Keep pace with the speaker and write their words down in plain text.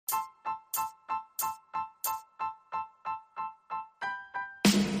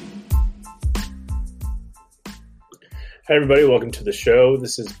Hi, everybody. Welcome to the show.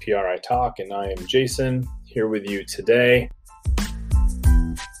 This is PRI Talk, and I am Jason here with you today.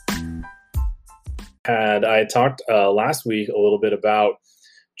 I talked last week a little bit about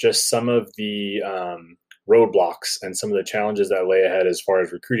just some of the roadblocks and some of the challenges that lay ahead as far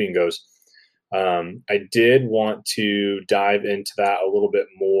as recruiting goes. I did want to dive into that a little bit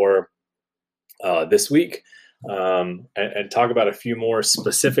more this week and talk about a few more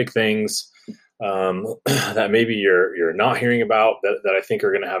specific things that maybe you're not hearing about that I think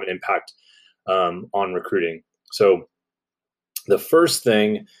are going to have an impact on recruiting. So the first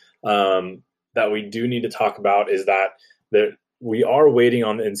thing that we do need to talk about is that we are waiting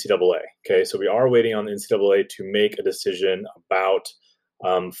on the NCAA. Okay, so we are waiting on the NCAA to make a decision about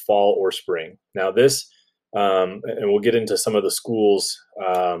fall or spring. Now this, and we'll get into some of the schools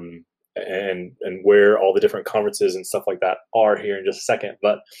and where all the different conferences and stuff like that are here in just a second,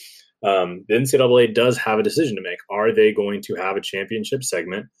 but the NCAA does have a decision to make. Are they going to have a championship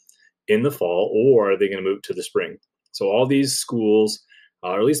segment in the fall, or are they going to move to the spring? So all these schools,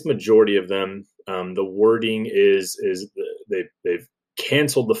 or at least the majority of them, the wording is they've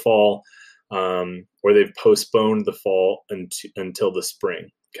canceled the fall, or they've postponed the fall until the spring.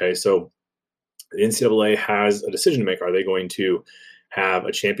 Okay, so the NCAA has a decision to make. Are they going to have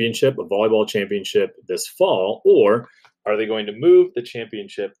a championship, a volleyball championship this fall, or are they going to move the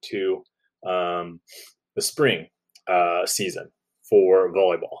championship to the spring season for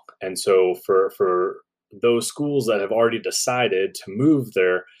volleyball? And so for those schools that have already decided to move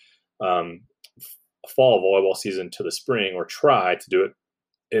their fall volleyball season to the spring, or try to do it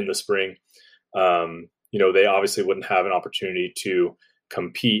in the spring, they obviously wouldn't have an opportunity to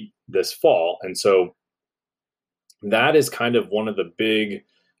compete this fall. And so that is kind of one of the big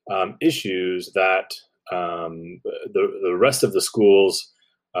issues that the rest of the schools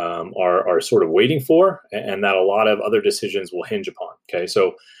are sort of waiting for, and that a lot of other decisions will hinge upon. Okay,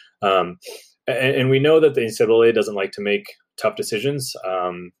 so and we know that the NCAA doesn't like to make tough decisions.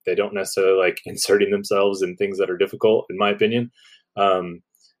 They don't necessarily like inserting themselves in things that are difficult, in my opinion.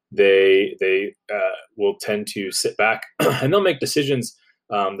 They will tend to sit back and they'll make decisions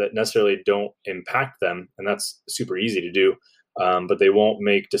that necessarily don't impact them, and that's super easy to do. But they won't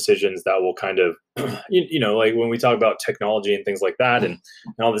make decisions that will kind of, like when we talk about technology and things like that, and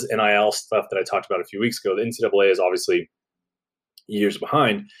all this NIL stuff that I talked about a few weeks ago, the NCAA is obviously years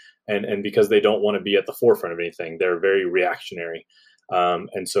behind, and because they don't want to be at the forefront of anything, they're very reactionary.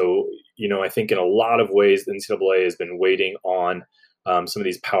 And so, I think in a lot of ways, the NCAA has been waiting on some of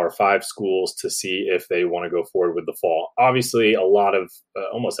these Power 5 schools to see if they want to go forward with the fall. Obviously, a lot of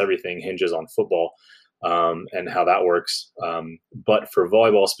almost everything hinges on football and how that works. But for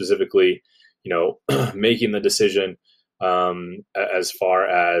volleyball specifically, making the decision as far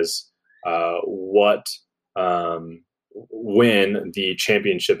as when the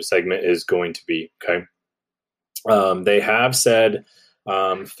championship segment is going to be. Okay. They have said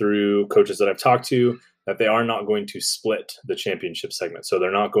through coaches that I've talked to that they are not going to split the championship segment. So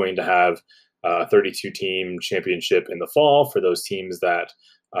they're not going to have a 32-team championship in the fall for those teams that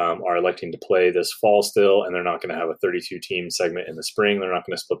are electing to play this fall still, and they're not going to have a 32-team segment in the spring. They're not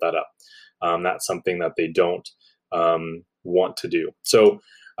going to split that up. That's something that they don't want to do. So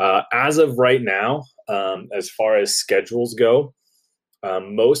as of right now, as far as schedules go,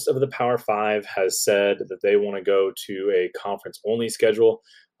 most of the Power 5 has said that they want to go to a conference-only schedule.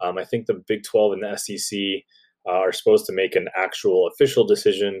 I think the Big 12 and the SEC are supposed to make an actual official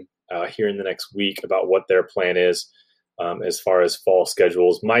decision here in the next week about what their plan is as far as fall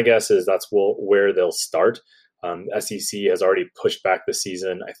schedules. My guess is that's where they'll start. SEC has already pushed back the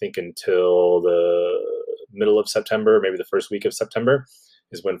season, I think, until the middle of September, maybe the first week of September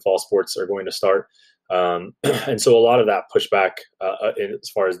is when fall sports are going to start. And so a lot of that pushback as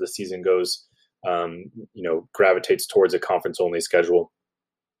far as the season goes, gravitates towards a conference-only schedule.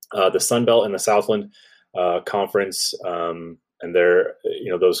 The Sun Belt and the Southland Conference, and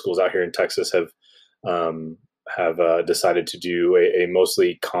those schools out here in Texas have decided to do a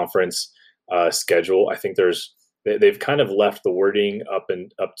mostly conference schedule. I think they've kind of left the wording up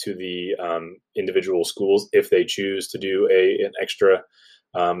to the individual schools. If they choose to do an extra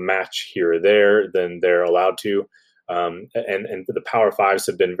match here or there, then they're allowed to. And the Power 5s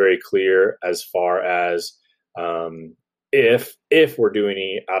have been very clear as far as if we're doing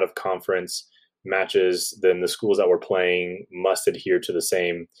any out of conference matches, then the schools that we're playing must adhere to the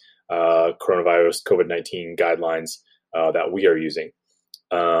same coronavirus COVID-19 guidelines that we are using.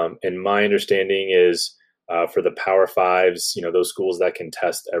 And my understanding is for the Power 5s, those schools that can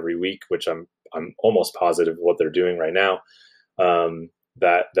test every week, which I'm almost positive what they're doing right now,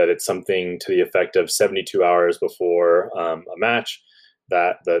 that it's something to the effect of 72 hours before a match,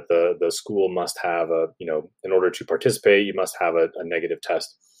 that the school must have in order to participate, you must have a negative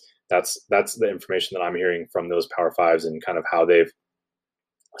test. That's the information that I'm hearing from those Power Fives and kind of how they've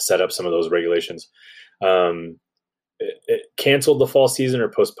set up some of those regulations. It canceled the fall season or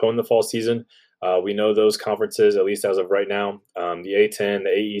postponed the fall season. We know those conferences, at least as of right now, the A10, the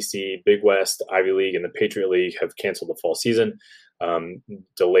AEC, Big West, Ivy League, and the Patriot League have canceled the fall season,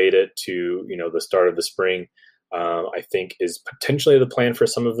 delayed it to the start of the spring. I think is potentially the plan for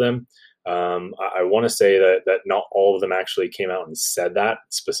some of them. I want to say that not all of them actually came out and said that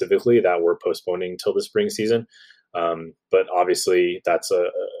specifically, that we're postponing till the spring season. But obviously that's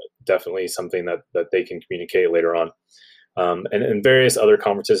definitely something that they can communicate later on. And various other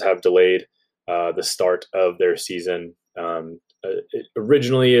conferences have delayed the start of their season. It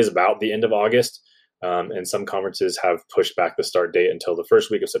originally is about the end of August, and some conferences have pushed back the start date until the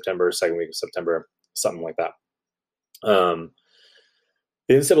first week of September, second week of September, something like that. The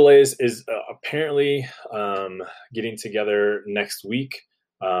NCAA is apparently getting together next week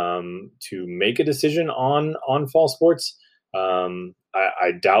to make a decision on fall sports.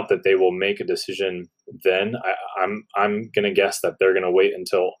 I doubt that they will make a decision then. I'm going to guess that they're going to wait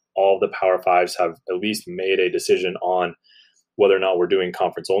until all the Power Fives have at least made a decision on whether or not we're doing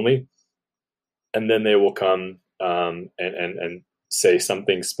conference only, and then they will come and say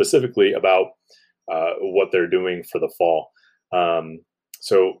something specifically about what they're doing for the fall.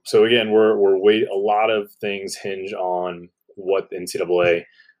 So again, we're wait. A lot of things hinge on what the NCAA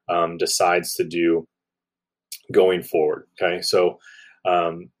decides to do going forward. Okay, so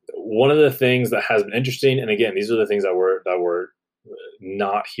one of the things that has been interesting, and again, these are the things that we're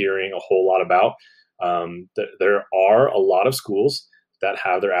not hearing a whole lot about. There are a lot of schools that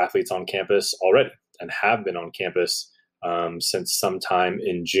have their athletes on campus already and have been on campus since sometime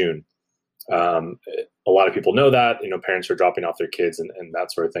in June. A lot of people know that, parents are dropping off their kids and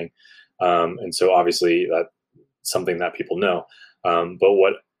that sort of thing. And so obviously that's something that people know. But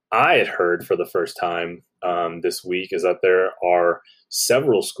what I had heard for the first time this week is that there are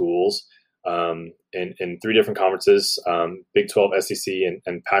several schools in three different conferences, Big 12, SEC,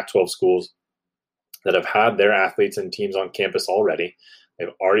 and Pac-12 schools that have had their athletes and teams on campus already. They've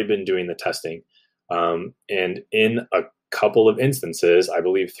already been doing the testing. And in a couple of instances, I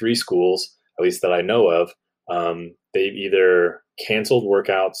believe three schools, at least that I know of, they've either canceled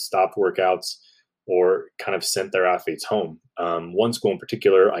workouts, stopped workouts, or kind of sent their athletes home. One school in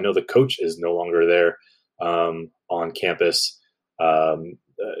particular, I know the coach is no longer there on campus.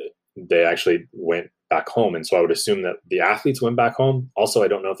 They actually went back home. And so I would assume that the athletes went back home. Also, I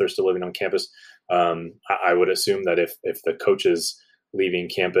don't know if they're still living on campus. I would assume that if the coach is leaving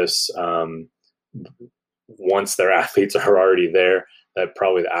campus once their athletes are already there, that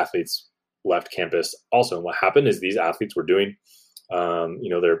probably the athletes left campus also. And what happened is these athletes were doing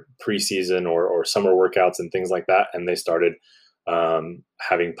their preseason or summer workouts and things like that, and they started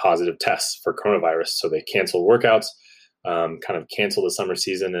having positive tests for coronavirus. So they canceled workouts, kind of canceled the summer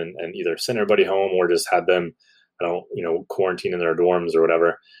season, and either sent everybody home or just had them, quarantine in their dorms or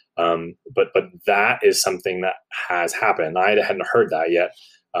whatever. But that is something that has happened. I hadn't heard that yet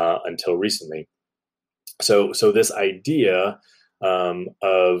until recently. So this idea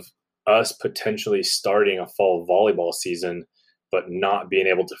of us potentially starting a fall volleyball season but not being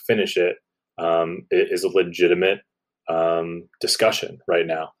able to finish it is a legitimate discussion right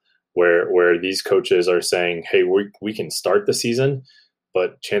now, where these coaches are saying, hey, we can start the season,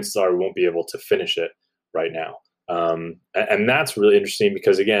 but chances are we won't be able to finish it right now. And that's really interesting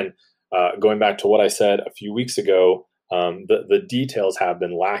because, again, going back to what I said a few weeks ago, the details have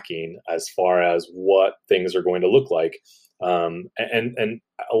been lacking as far as what things are going to look like. And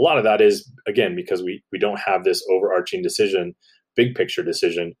a lot of that is, again, because we don't have this overarching decision, big picture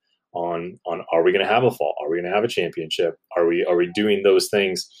decision on are we going to have a fall? Are we going to have a championship? Are we doing those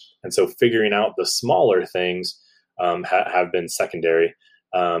things? And so figuring out the smaller things have been secondary.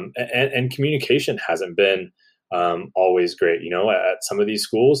 And communication hasn't been always great. At some of these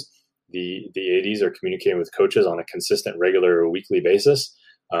schools, the ADs are communicating with coaches on a consistent, regular, or weekly basis.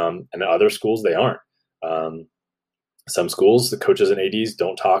 And at other schools, they aren't. Some schools, the coaches and ADs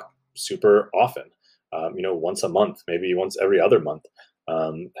don't talk super often, once a month, maybe once every other month.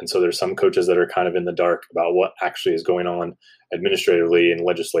 And so there's some coaches that are kind of in the dark about what actually is going on administratively and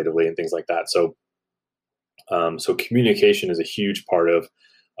legislatively and things like that. So communication is a huge part of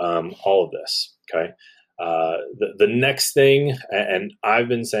all of this. Okay. The next thing, and I've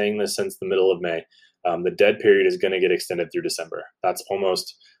been saying this since the middle of May, the dead period is going to get extended through December. That's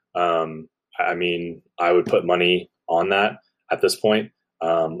almost, I would put money on that at this point.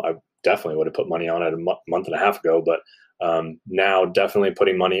 I definitely would have put money on it a month and a half ago, but now definitely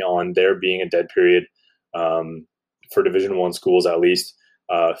putting money on there being a dead period for Division I schools at least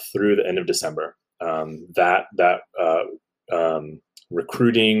through the end of December.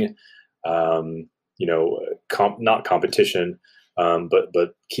 Recruiting, not competition, but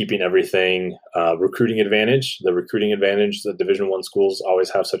keeping everything recruiting advantage. The recruiting advantage that Division I schools always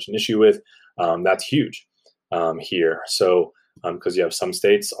have such an issue with, that's huge here. So because you have some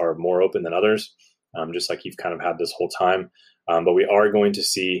states are more open than others, just like you've kind of had this whole time. But we are going to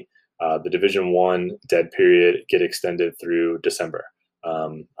see the Division I dead period get extended through December.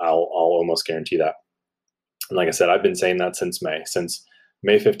 I'll almost guarantee that. And like I said, I've been saying that since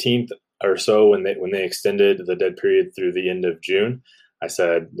May 15th or so, when they extended the dead period through the end of June. I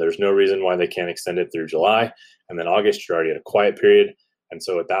said there's no reason why they can't extend it through July. And then August, you're already at a quiet period. And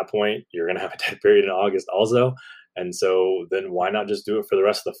so at that point, you're going to have a dead period in August also. And so then why not just do it for the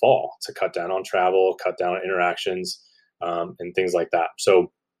rest of the fall to cut down on travel, cut down on interactions, and things like that.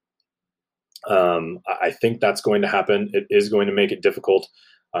 So I think that's going to happen. It is going to make it difficult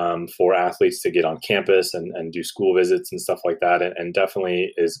for athletes to get on campus and do school visits and stuff like that, and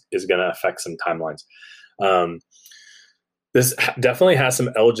definitely is going to affect some timelines. This definitely has some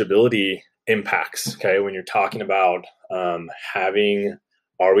eligibility impacts. Okay, when you're talking about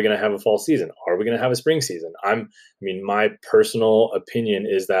are we going to have a fall season? Are we going to have a spring season? My personal opinion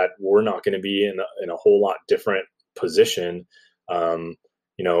is that we're not going to be in a whole lot different position,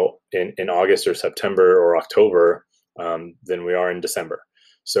 in August or September or October than we are in December.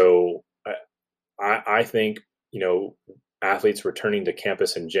 So I think, athletes returning to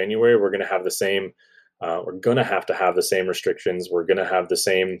campus in January, we're going to have the same, we're going to have the same restrictions. We're going to have the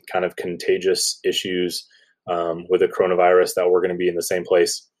same kind of contagious issues with the coronavirus that we're going to be in the same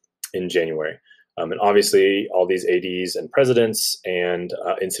place in January. And obviously all these ADs and presidents and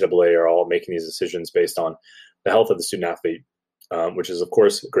NCAA are all making these decisions based on the health of the student athlete, which is of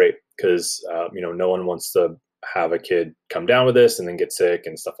course great because, no one wants to have a kid come down with this and then get sick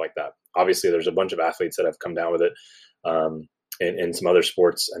and stuff like that. Obviously there's a bunch of athletes that have come down with it in some other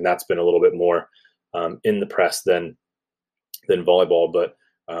sports, and that's been a little bit more in the press than volleyball. But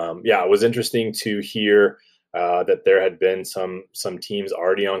it was interesting to hear that there had been some teams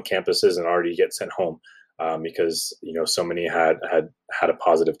already on campuses and already get sent home because so many had a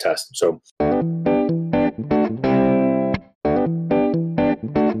positive test. So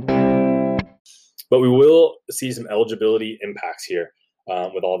but we will see some eligibility impacts here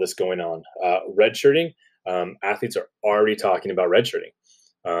with all this going on. Redshirting, athletes are already talking about redshirting.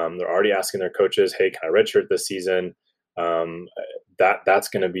 They're already asking their coaches, hey, can I redshirt this season? That's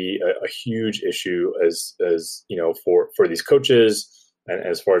going to be a huge issue as for these coaches and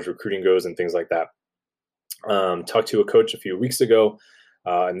as far as recruiting goes and things like that. Talked to a coach a few weeks ago,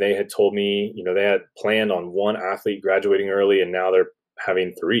 and they had told me, they had planned on one athlete graduating early, and now they're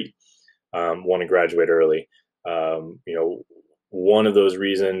having three want to graduate early. One of those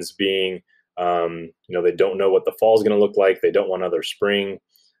reasons being, they don't know what the fall is going to look like. They don't want another spring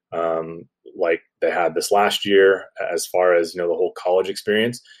like they had this last year as far as, the whole college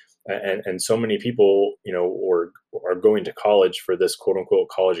experience. And so many people, are going to college for this quote unquote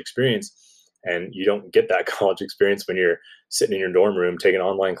college experience. And you don't get that college experience when you're sitting in your dorm room taking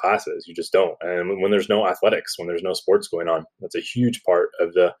online classes. You just don't. And when there's no athletics, when there's no sports going on, that's a huge part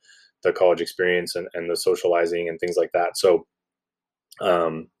of the college experience and the socializing and things like that. So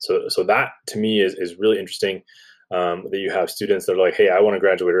that to me is really interesting, that you have students that are like, hey, I want to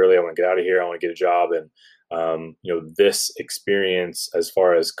graduate early. I want to get out of here. I want to get a job. And, this experience as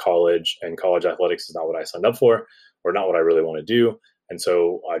far as college and college athletics is not what I signed up for, or not what I really want to do. And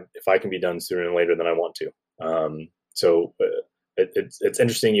so if I can be done sooner than later, then I want to. It's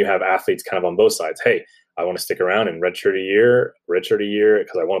interesting. You have athletes kind of on both sides. Hey, I want to stick around and redshirt a year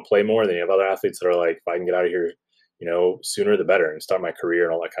because I want to play more. Then you have other athletes that are like, if I can get out of here, sooner the better and start my career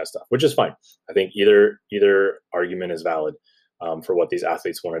and all that kind of stuff, which is fine. I think either argument is valid for what these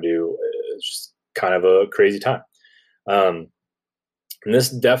athletes want to do. It's just kind of a crazy time. And this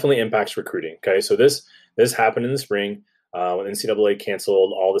definitely impacts recruiting. Okay. So this happened in the spring when NCAA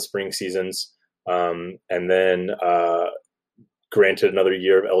canceled all the spring seasons and then granted another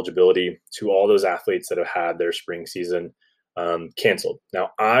year of eligibility to all those athletes that have had their spring season canceled. Now,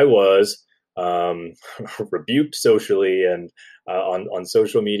 I was rebuked socially and on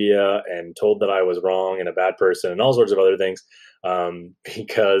social media and told that I was wrong and a bad person and all sorts of other things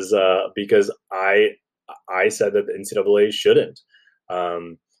because I said that the NCAA shouldn't.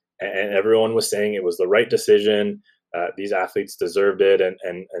 And everyone was saying it was the right decision. These athletes deserved it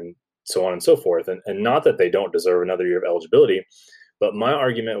and so on and so forth. And not that they don't deserve another year of eligibility, But my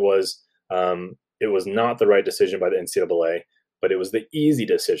argument was it was not the right decision by the NCAA, but it was the easy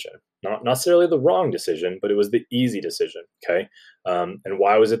decision, not necessarily the wrong decision, but it was the easy decision. Okay. And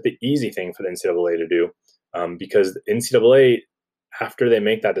why was it the easy thing for the NCAA to do? Because the NCAA, after they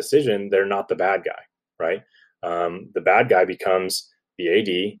make that decision, they're not the bad guy, right? The bad guy becomes the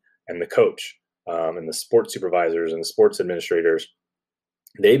AD and the coach and the sports supervisors and the sports administrators.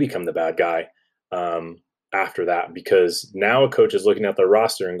 They become the bad guy after that, because now a coach is looking at their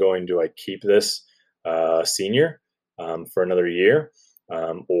roster and going, do I keep this senior for another year,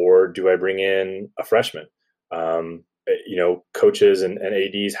 or do I bring in a freshman? Coaches and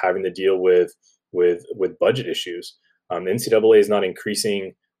ADs having to deal with budget issues. The NCAA is not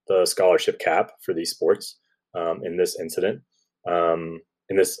increasing the scholarship cap for these sports in this incident, in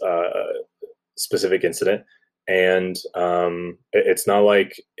this specific incident. And it's not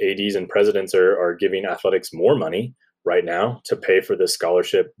like ADs and presidents are giving athletics more money right now to pay for the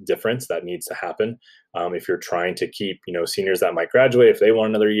scholarship difference that needs to happen. If you're trying to keep, seniors that might graduate, if they want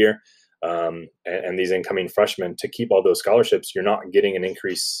another year, and these incoming freshmen, to keep all those scholarships, you're not getting an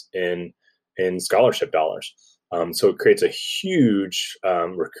increase in scholarship dollars. So it creates a huge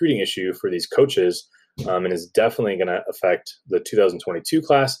recruiting issue for these coaches, and is definitely going to affect the 2022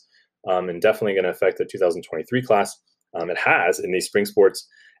 class, and definitely going to affect the 2023 class. It has in these spring sports.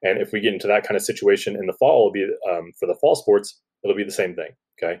 And if we get into that kind of situation in the fall, it'll be for the fall sports, it'll be the same thing.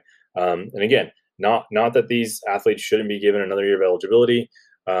 Okay. And again, not that these athletes shouldn't be given another year of eligibility.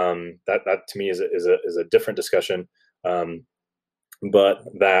 That to me is a different discussion. But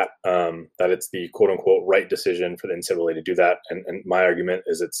that it's the quote unquote right decision for the NCAA to do that. And my argument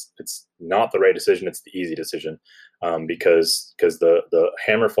is it's not the right decision. It's the easy decision, because the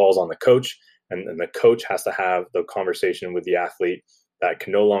hammer falls on the coach, and the coach has to have the conversation with the athlete that is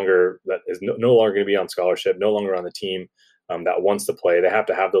no longer going to be on scholarship, no longer on the team, that wants to play. They have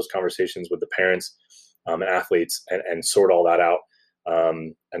to have those conversations with the parents and athletes and sort all that out.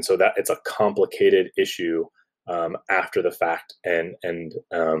 And so that it's a complicated issue after the fact. And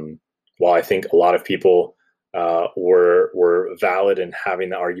while I think a lot of people were valid in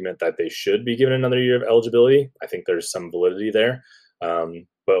having the argument that they should be given another year of eligibility, I think there's some validity there.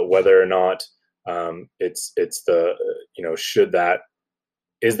 But whether or not it's the,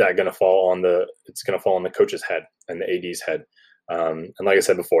 is that going to fall on the coach's head and the AD's head. And like I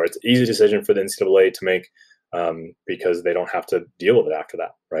said before, it's an easy decision for the NCAA to make, because they don't have to deal with it after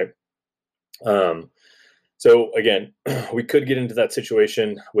that. Right. So again, we could get into that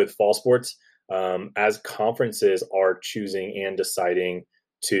situation with fall sports, as conferences are choosing and deciding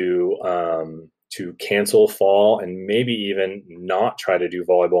to cancel fall and maybe even not try to do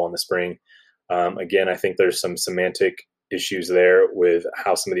volleyball in the spring. Again, I think there's some semantic issues there with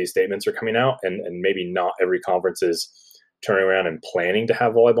how some of these statements are coming out, and maybe not every conference is turning around and planning to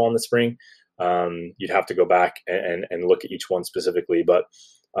have volleyball in the spring. You'd have to go back and look at each one specifically, but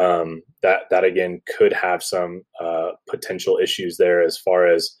that again could have some potential issues there as far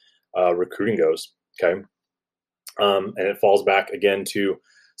as recruiting goes. Okay. And it falls back again to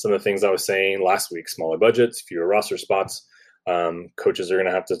some of the things I was saying last week: smaller budgets, fewer roster spots. Coaches are going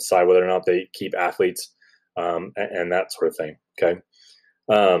to have to decide whether or not they keep athletes, and that sort of thing. Okay.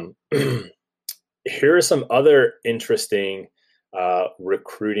 Here are some other interesting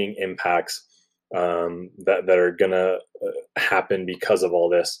recruiting impacts that are going to happen because of all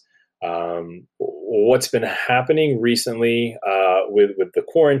this. What's been happening recently with the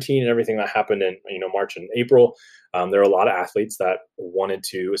quarantine and everything that happened in March and April, there are a lot of athletes that wanted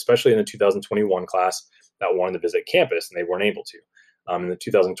to, especially in the 2021 class, that wanted to visit campus, and they weren't able to. In the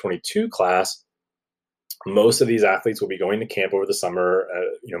 2022 class, most of these athletes will be going to camp over the summer,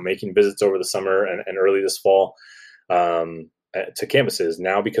 making visits over the summer and early this fall to campuses.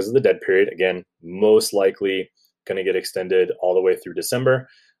 Now, because of the dead period, again, most likely going to get extended all the way through December.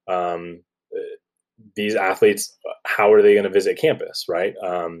 These athletes, how are they going to visit campus, right?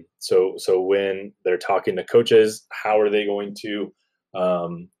 So when they're talking to coaches, how are they going to,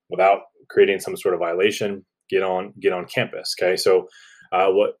 without creating some sort of violation, get on campus? Okay, so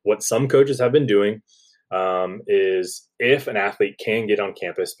what some coaches have been doing is, if an athlete can get on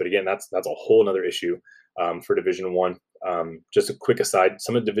campus, but again, that's a whole other issue for Division I. Just a quick aside: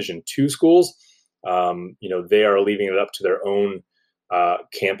 some of Division II schools, they are leaving it up to their own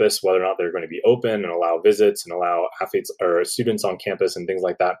campus whether or not they're going to be open and allow visits and allow athletes or students on campus and things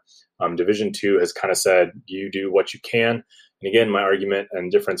like that. Division II has kind of said, you do what you can. And again, my argument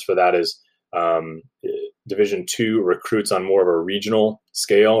and difference for that is Division II recruits on more of a regional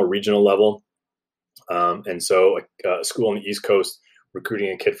scale, a regional level. And so a school on the East Coast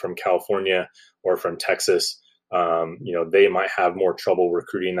recruiting a kid from California or from Texas they might have more trouble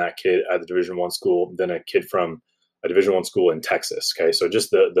recruiting that kid at the Division I school than a kid from a Division I school in Texas. Okay, so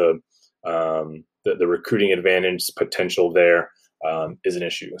just the recruiting advantage potential there is an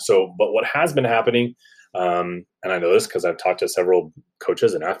issue. So, but what has been happening, and I know this because I've talked to several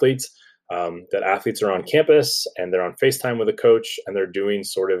coaches and athletes, that athletes are on campus and they're on FaceTime with a coach and they're doing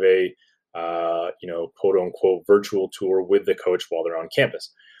sort of a quote unquote virtual tour with the coach while they're on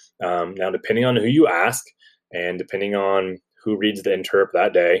campus. Now, depending on who you ask and depending on who reads the interp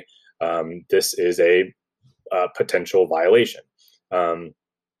that day, this is a potential violation.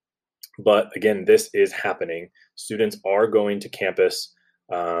 But again, this is happening. Students are going to campus,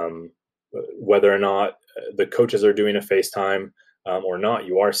 whether or not the coaches are doing a FaceTime or not.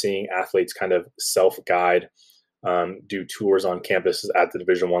 You are seeing athletes kind of self-guide, do tours on campuses at the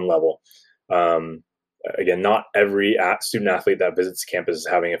Division I level. Again, not every student athlete that visits campus is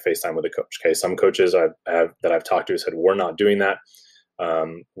having a FaceTime with a coach. Okay, some coaches that I've talked to said we're not doing that.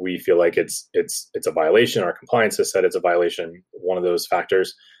 We feel like it's a violation. Our compliance has said it's a violation. One of those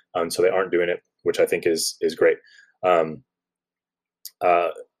factors. So they aren't doing it, which I think is great.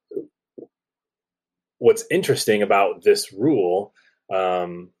 What's interesting about this rule,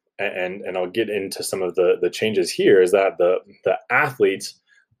 and I'll get into some of the changes here, is that the athletes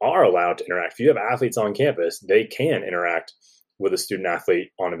are allowed to interact. If you have athletes on campus, they can interact with a student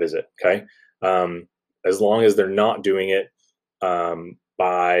athlete on a visit. Okay, as long as they're not doing it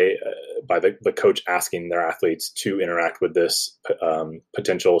by the coach asking their athletes to interact with this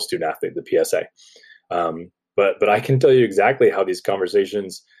potential student athlete, the PSA. But I can tell you exactly how these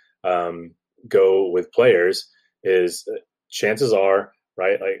conversations go with players. Is chances are,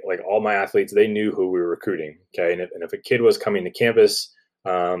 right? Like all my athletes, they knew who we were recruiting. Okay, and if a kid was coming to campus,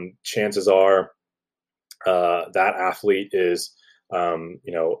 chances are that athlete is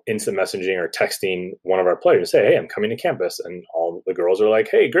instant messaging or texting one of our players, say, hey, I'm coming to campus. And all the girls are like,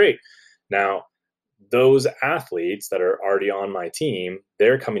 hey, great. Now, those athletes that are already on my team,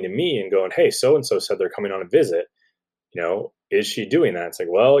 they're coming to me and going, hey, so-and-so said they're coming on a visit. Is she doing that? It's like,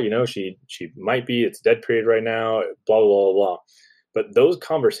 well, she might be, it's dead period right now, blah, blah, blah, blah. But those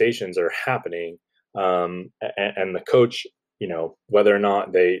conversations are happening. And the coach, whether or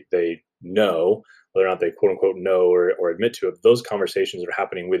not they know, whether or not they quote unquote know or admit to it, those conversations are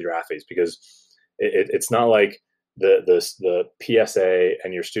happening with your athletes, because it's not like the PSA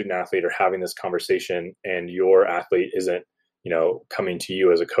and your student athlete are having this conversation and your athlete isn't, coming to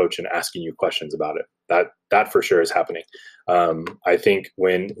you as a coach and asking you questions about it. That for sure is happening. I think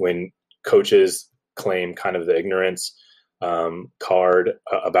when coaches claim kind of the ignorance card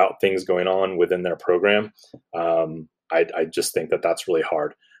about things going on within their program, I just think that that's really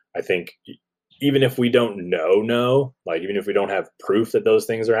hard. I think even if we don't know, like even if we don't have proof that those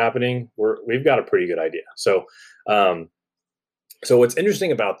things are happening, we've got a pretty good idea. So what's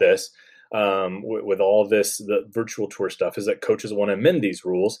interesting about this, with all this, the virtual tour stuff, is that coaches want to amend these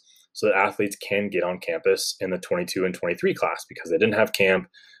rules so that athletes can get on campus in the 22 and 23 class because they didn't have camp,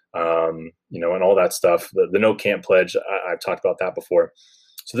 and all that stuff. The no camp pledge, I've talked about that before.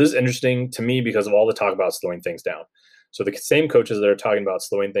 So this is interesting to me because of all the talk about slowing things down. So the same coaches that are talking about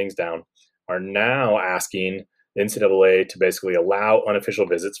slowing things down are now asking the NCAA to basically allow unofficial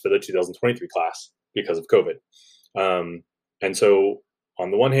visits for the 2023 class because of COVID. And so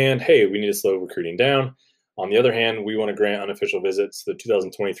on the one hand, hey, we need to slow recruiting down. On the other hand, we want to grant unofficial visits to the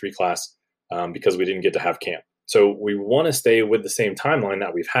 2023 class because we didn't get to have camp. So we want to stay with the same timeline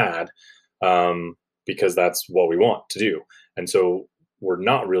that we've had because that's what we want to do. And so we're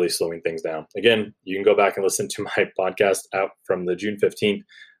not really slowing things down. Again, you can go back and listen to my podcast out from the June 15th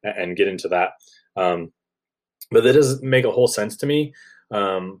and get into that. But that doesn't make a whole sense to me.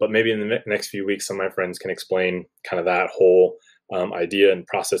 But maybe in the next few weeks, some of my friends can explain kind of that whole idea and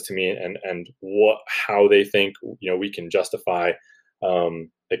process to me, and how they think we can justify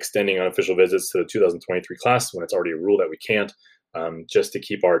extending unofficial visits to the 2023 class when it's already a rule that we can't, just to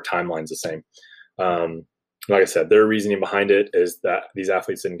keep our timelines the same. Like I said, their reasoning behind it is that these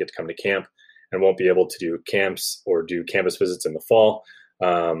athletes didn't get to come to camp and won't be able to do camps or do campus visits in the fall.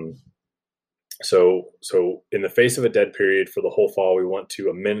 So in the face of a dead period for the whole fall, we want to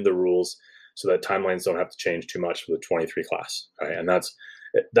amend the rules so that timelines don't have to change too much for the 23 class. Right? And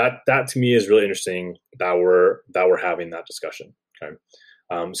that to me is really interesting that we're having that discussion. Okay.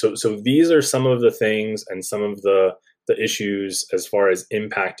 So these are some of the things and some of the issues as far as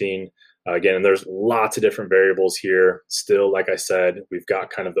impacting. Again, there's lots of different variables here. Still, like I said, we've got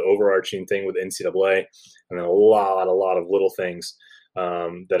kind of the overarching thing with NCAA, and then a lot of little things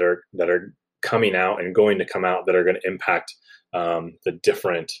that are coming out and going to come out that are going to impact the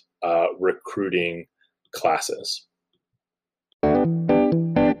different recruiting classes.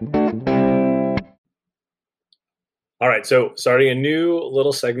 All right, so starting a new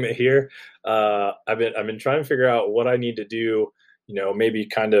little segment here. I've been trying to figure out what I need to do. Maybe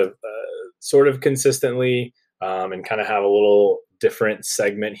kind of sort of consistently, and kind of have a little different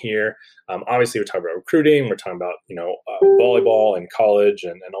segment here. Obviously, we're talking about recruiting. We're talking about volleyball and college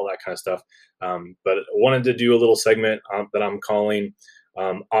and all that kind of stuff. But I wanted to do a little segment that I'm calling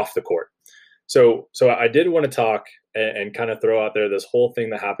off the court. So I did want to talk and kind of throw out there this whole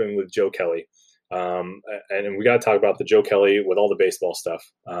thing that happened with Joe Kelly. And we got to talk about the Joe Kelly with all the baseball stuff.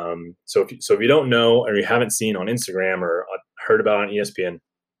 So if you don't know or you haven't seen on Instagram or heard about on ESPN,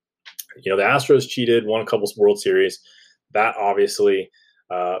 the Astros cheated, won a couple World Series. That obviously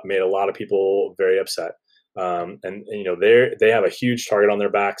made a lot of people very upset. And they have a huge target on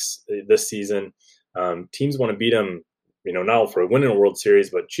their backs this season. Teams want to beat them, not for winning a World Series,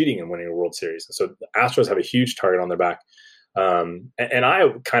 but cheating and winning a World Series. So the Astros have a huge target on their back. And I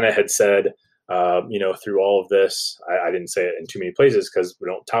kind of had said, through all of this, I didn't say it in too many places because we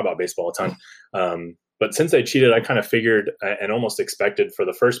don't talk about baseball a ton. But since they cheated, I kind of figured and almost expected for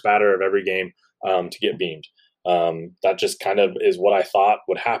the first batter of every game to get beamed. That just kind of is what I thought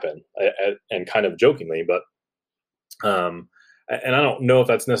would happen, and kind of jokingly. But and I don't know if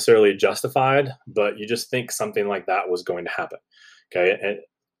that's necessarily justified, but you just think something like that was going to happen. Okay.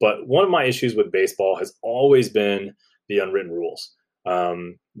 But one of my issues with baseball has always been the unwritten rules.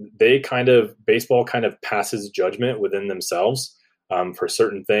 Baseball kind of passes judgment within themselves for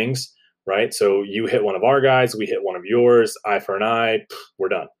certain things, right? So you hit one of our guys, we hit one of yours, eye for an eye, we're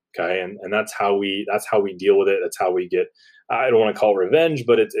done. Okay. And that's how we deal with it. That's how we get, I don't want to call it revenge,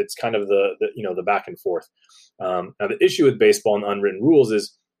 but it's kind of the back and forth. Now the issue with baseball and unwritten rules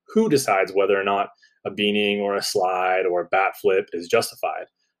is who decides whether or not a beaning or a slide or a bat flip is justified,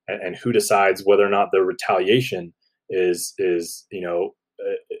 and who decides whether or not the retaliation is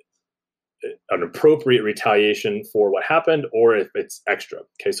an appropriate retaliation for what happened, or if it's extra.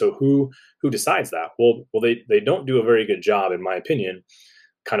 Okay, so who decides that? Well, they don't do a very good job, in my opinion,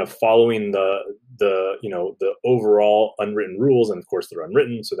 kind of following the overall unwritten rules, and of course they're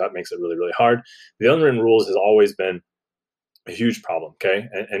unwritten, so that makes it really, really hard. The unwritten rules has always been a huge problem. Okay,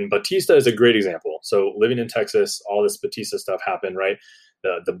 and Batista is a great example. So living in Texas, all this Batista stuff happened, right?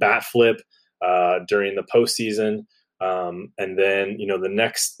 The bat flip during the postseason. And then, the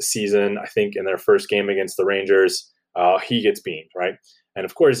next season, I think in their first game against the Rangers, he gets beamed, right? And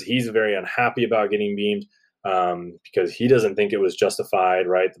of course, he's very unhappy about getting beamed because he doesn't think it was justified,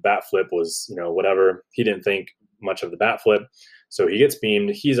 right? The bat flip was, whatever. He didn't think much of the bat flip. So he gets beamed.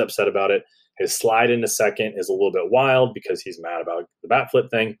 He's upset about it. His slide into second is a little bit wild because he's mad about the bat flip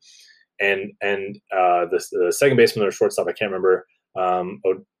thing. And the second baseman or shortstop, I can't remember,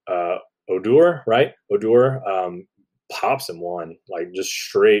 Odor, right? Odor pops him one, like just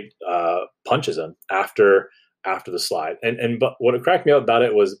straight punches him after the slide. But what cracked me up about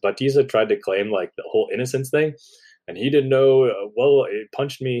it was Batista tried to claim like the whole innocence thing, and he didn't know. Well, it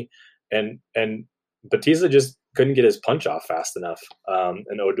punched me, and Batista just couldn't get his punch off fast enough,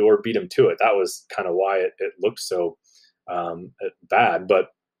 and Odor beat him to it. That was kind of why it looked so bad. But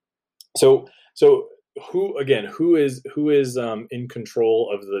so who is in control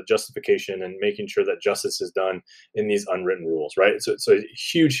of the justification and making sure that justice is done in these unwritten rules, right? So it's a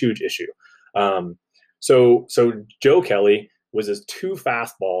huge issue. So Joe Kelly was his two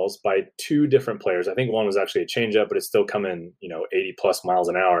fastballs by two different players. I think one was actually a changeup, but it's still coming 80 plus miles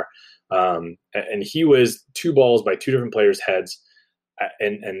an hour. And he was two balls by two different players' heads,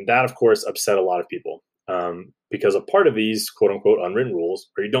 and that of course upset a lot of people. Because a part of these quote unquote unwritten rules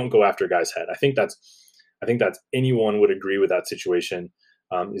where you don't go after a guy's head. I think that's anyone would agree with that situation,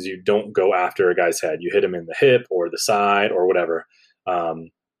 is you don't go after a guy's head. You hit him in the hip or the side or whatever.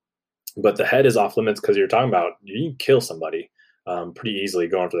 But the head is off limits because you're talking about you can kill somebody pretty easily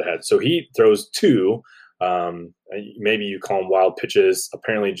going for the head. So he throws two, maybe you call them wild pitches.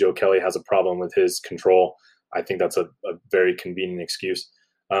 Apparently Joe Kelly has a problem with his control. I think that's a very convenient excuse.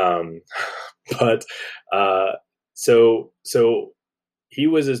 So he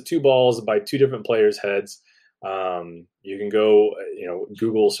was his two balls by two different players' heads. You can go,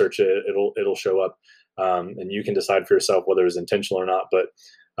 Google search it; it'll show up, and you can decide for yourself whether it was intentional or not. But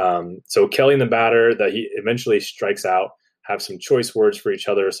so Kelly and the batter that he eventually strikes out have some choice words for each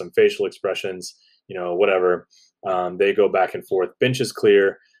other, some facial expressions, whatever. They go back and forth. Bench is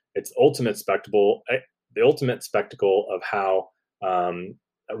clear. It's the ultimate spectacle of how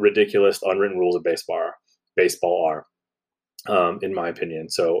ridiculous unwritten rules of baseball are, in my opinion.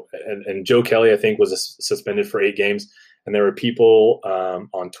 So, and Joe Kelly, I think, was suspended for 8 games. and there were people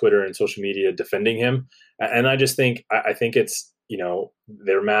on Twitter and social media defending him. And I just think, I think it's,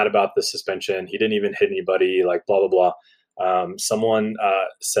 they're mad about the suspension. He didn't even hit anybody, like blah, blah, blah. Someone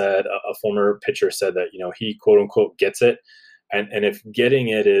said, a former pitcher said that, he quote unquote gets it. And if getting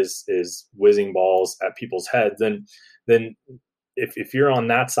it is whizzing balls at people's heads, then if you're on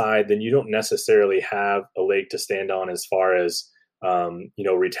that side, then you don't necessarily have a leg to stand on as far as,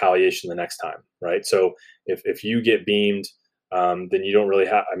 retaliation the next time. Right. So if you get beamed, then you don't really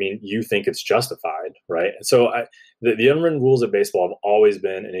have, you think it's justified. Right. And so the unwritten rules of baseball have always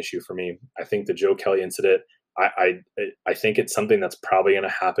been an issue for me. I think the Joe Kelly incident, I think it's something that's probably going to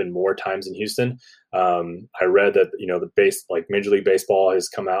happen more times in Houston. I read that, Major League Baseball has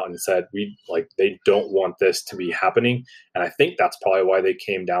come out and said they don't want this to be happening. And I think that's probably why they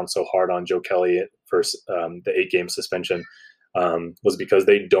came down so hard on Joe Kelly for the 8-game suspension, was because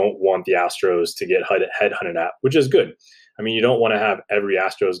they don't want the Astros to get headhunted at, which is good. You don't want to have every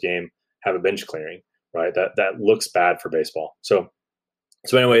Astros game have a bench clearing, right? That looks bad for baseball. So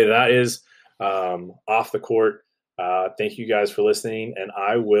anyway, that is off the court. Thank you guys for listening, and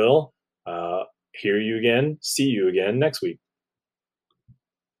I will see you again next week.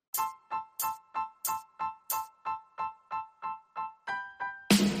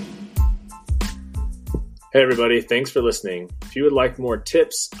 Hey everybody, thanks for listening. If you would like more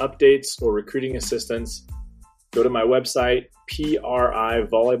tips, updates, or recruiting assistance, go to my website,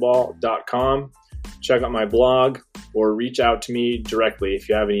 privolleyball.com. Check out my blog or reach out to me directly if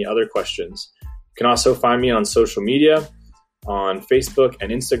you have any other questions. You can also find me on social media, on Facebook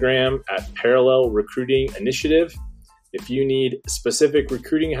and Instagram at Parallel Recruiting Initiative. If you need specific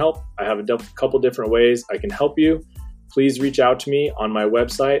recruiting help, I have a couple different ways I can help you. Please reach out to me on my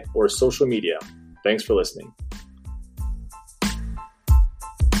website or social media. Thanks for listening.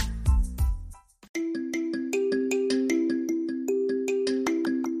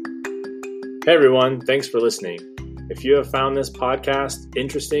 Hey everyone, thanks for listening. If you have found this podcast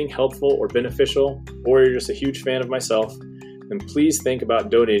interesting, helpful, or beneficial, or you're just a huge fan of myself, then please think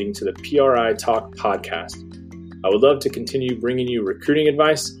about donating to the PRI Talk podcast. I would love to continue bringing you recruiting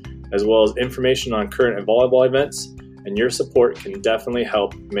advice, as well as information on current volleyball events, and your support can definitely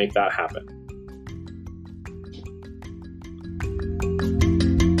help make that happen.